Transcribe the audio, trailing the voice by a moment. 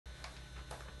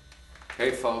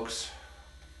Hey folks,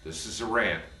 this is a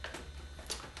rant.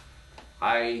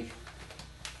 I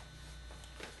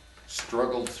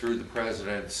struggled through the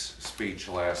president's speech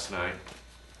last night,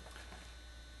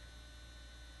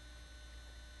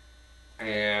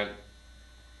 and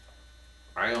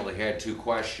I only had two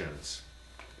questions.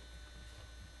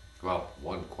 Well,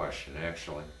 one question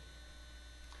actually.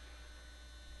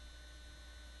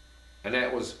 And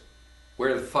that was,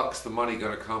 where the fuck's the money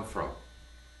gonna come from?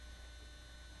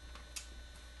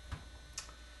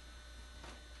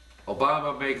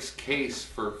 Obama makes case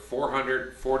for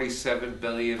 447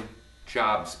 billion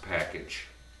jobs package.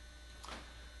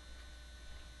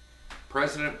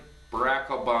 President Barack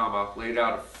Obama laid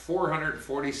out a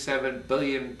 447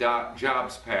 billion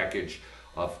jobs package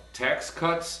of tax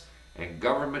cuts and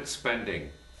government spending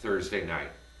Thursday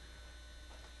night.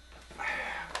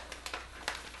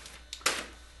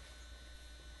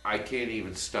 I can't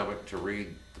even stomach to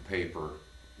read the paper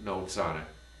notes on it.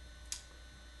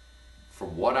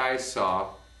 From what I saw,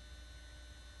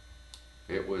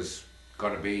 it was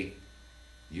going to be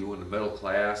you in the middle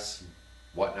class,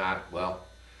 whatnot. Well,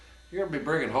 you're going to be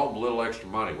bringing home a little extra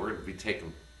money. We're going to be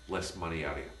taking less money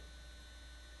out of you.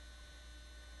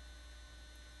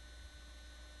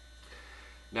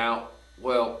 Now,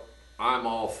 well, I'm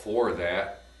all for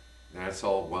that. That's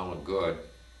all well and good.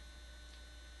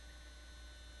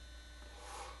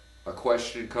 A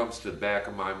question comes to the back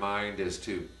of my mind as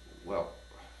to, well,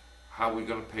 how are we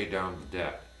going to pay down the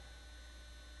debt?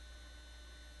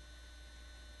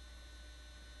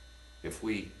 If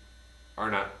we are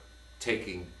not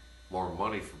taking more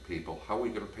money from people, how are we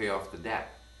going to pay off the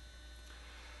debt?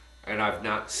 And I've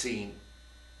not seen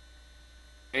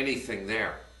anything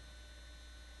there.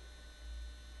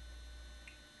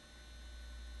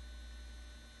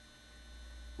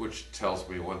 Which tells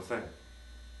me one thing.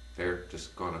 They're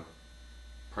just going to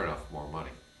print off more money.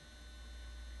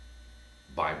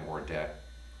 Buy more debt,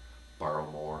 borrow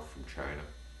more from China.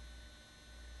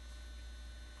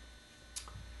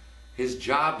 His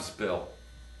jobs bill,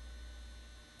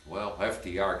 well,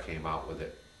 FDR came out with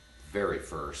it very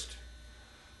first,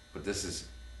 but this is,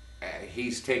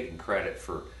 he's taking credit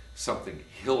for something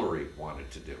Hillary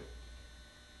wanted to do.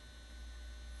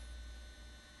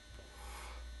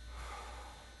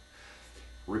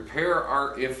 Repair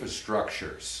our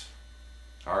infrastructures.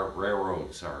 Our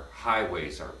railroads, our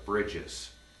highways, our bridges,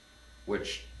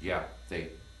 which, yeah, they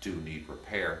do need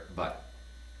repair, but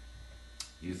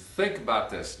you think about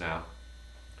this now.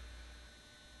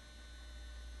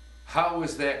 How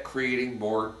is that creating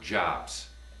more jobs?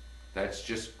 That's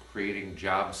just creating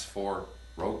jobs for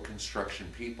road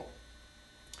construction people.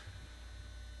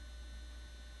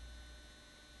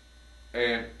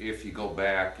 And if you go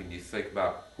back and you think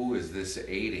about who is this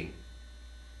aiding,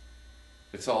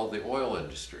 it's all the oil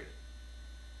industry.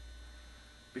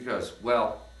 Because,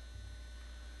 well,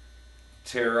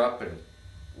 tear up and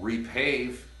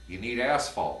repave, you need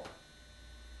asphalt.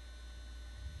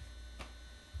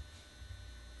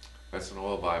 That's an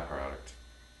oil byproduct.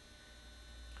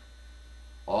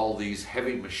 All these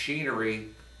heavy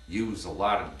machinery use a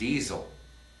lot of diesel.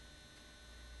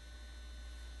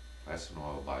 That's an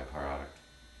oil byproduct.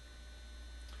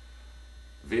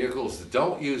 Vehicles that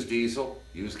don't use diesel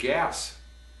use gas.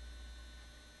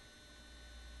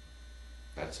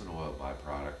 That's an oil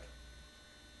byproduct.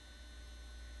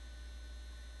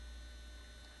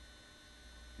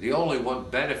 The only one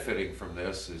benefiting from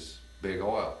this is big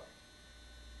oil.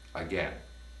 Again.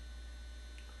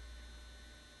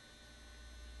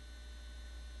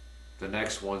 The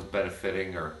next ones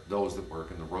benefiting are those that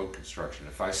work in the road construction.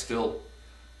 If I still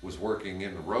was working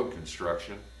in the road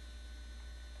construction,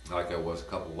 like I was a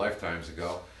couple of lifetimes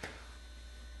ago,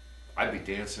 I'd be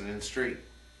dancing in the street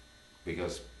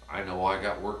because I know I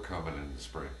got work coming in the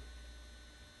spring.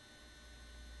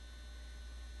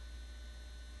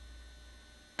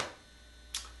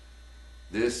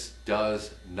 This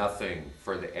does nothing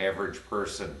for the average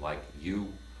person like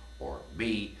you or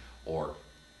me or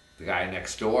the guy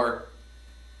next door,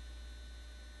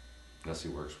 unless he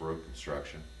works road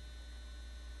construction.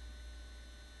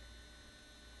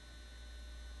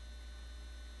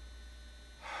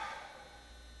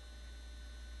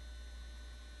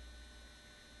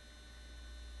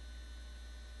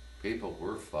 People,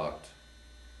 we're fucked.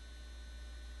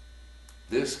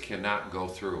 This cannot go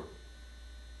through.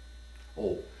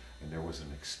 Oh, and there was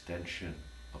an extension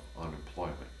of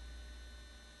unemployment.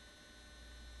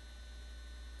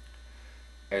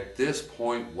 At this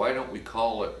point, why don't we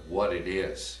call it what it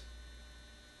is?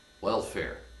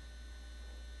 Welfare.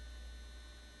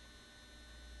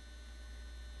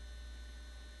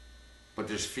 But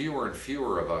there's fewer and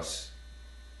fewer of us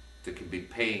that can be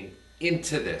paying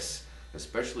into this,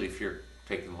 especially if you're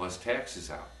taking less taxes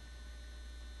out.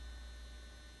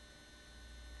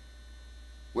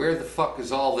 Where the fuck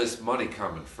is all this money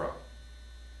coming from?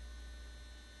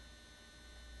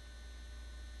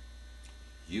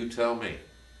 You tell me.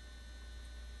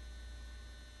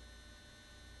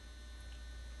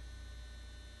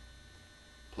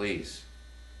 Please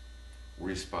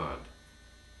respond.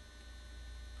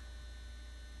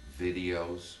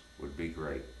 Videos would be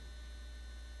great.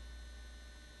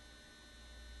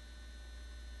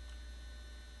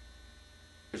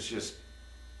 It's just,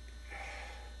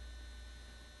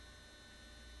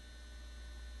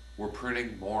 we're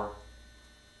printing more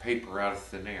paper out of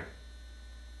thin air.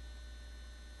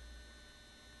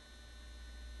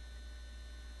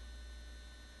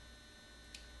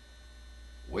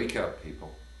 Wake up,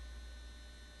 people.